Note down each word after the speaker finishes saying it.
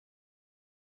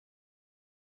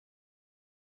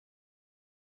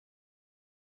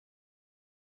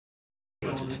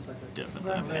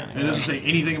It doesn't say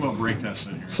anything about break tests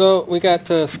in here. So we got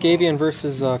Scavian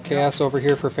versus Chaos over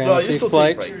here for Fantasy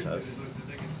Flight.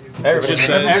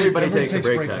 Everybody takes a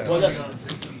break test.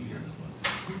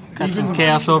 Got some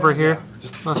Chaos over here.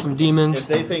 Some demons. If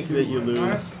they think that you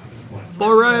lose,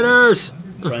 4 riders!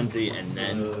 frenzy, and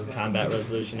then combat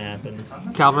resolution happens.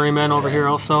 Cavalrymen over here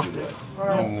also.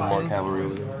 More cavalry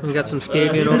over there. We got some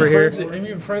Scavian over here.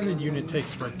 Even frenzied unit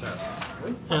takes break tests.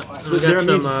 Yeah, we got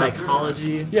some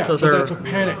psychology. Yeah, those but are that's a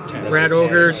panic test. Rat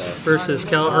Ogres versus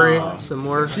Cavalry. Some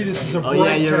more. See, this is a Oh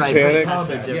yeah, you're right. Panic.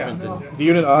 Combat different than The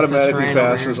unit automatically That's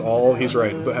right, passes all, he's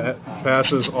right,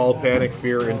 passes all panic,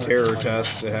 fear, and terror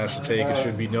tests it has to take. It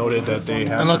should be noted that they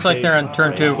have It looks to like take they're on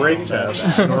turn 2. break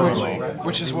tests normally.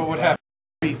 Which is what would happen.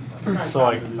 So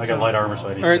I got light armor, so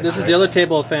I need. Alright, this is the other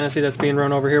table of fantasy that's being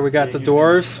run over here. We got the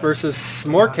Dwarves versus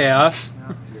more Chaos.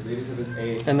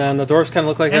 And then the Dwarves kind of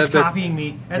look like Ed's that. copying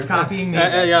me. Ed's copying me.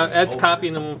 Yeah, Ed's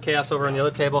copying the Chaos over on the other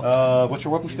table. What's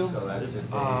your weapon skill?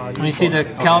 And you see the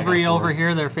Cavalry over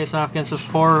here. They're facing off against this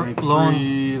 4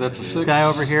 lone That's a 6. guy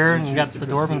over here. And you got the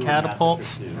Dwarven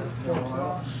catapults.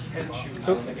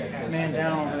 Man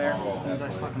down over there.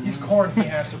 He's corn, he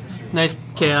has to pursue. Nice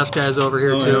Chaos guys over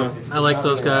here too. I like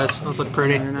those guys. Those look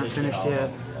pretty. They're not finished yet.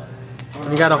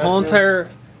 And you got a whole entire,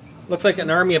 looks like an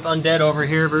army of undead over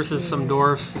here versus some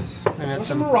dwarfs. And it's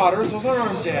Some some marauders, those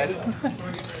aren't undead.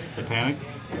 The panic.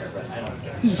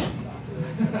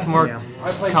 more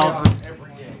cavalry.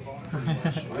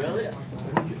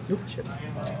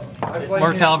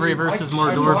 More cavalry versus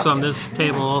more dwarfs on this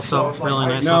table also. Really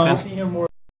nice looking.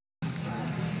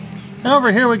 And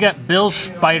over here we got Bill's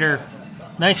spider.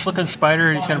 Nice looking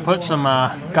spider. He's going to put some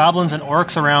goblins and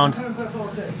orcs around.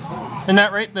 Isn't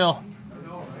that right, Bill?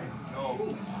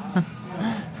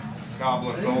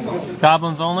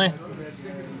 Goblins only?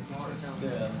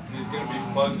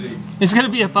 He's going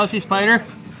to be a fuzzy spider.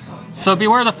 So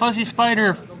beware the fuzzy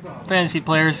spider, fantasy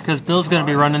players, because Bill's going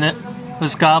to be running it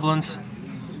with goblins.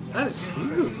 That is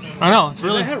huge. I know, it's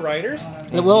really. Does it have riders?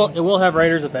 It will have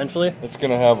riders eventually. It's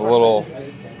going to have a little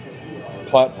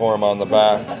platform on the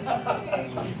back.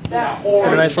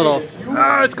 A nice little.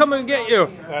 Ah, it's coming to get you.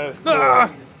 Ah,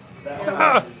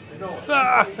 ah,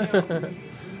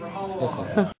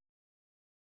 ah.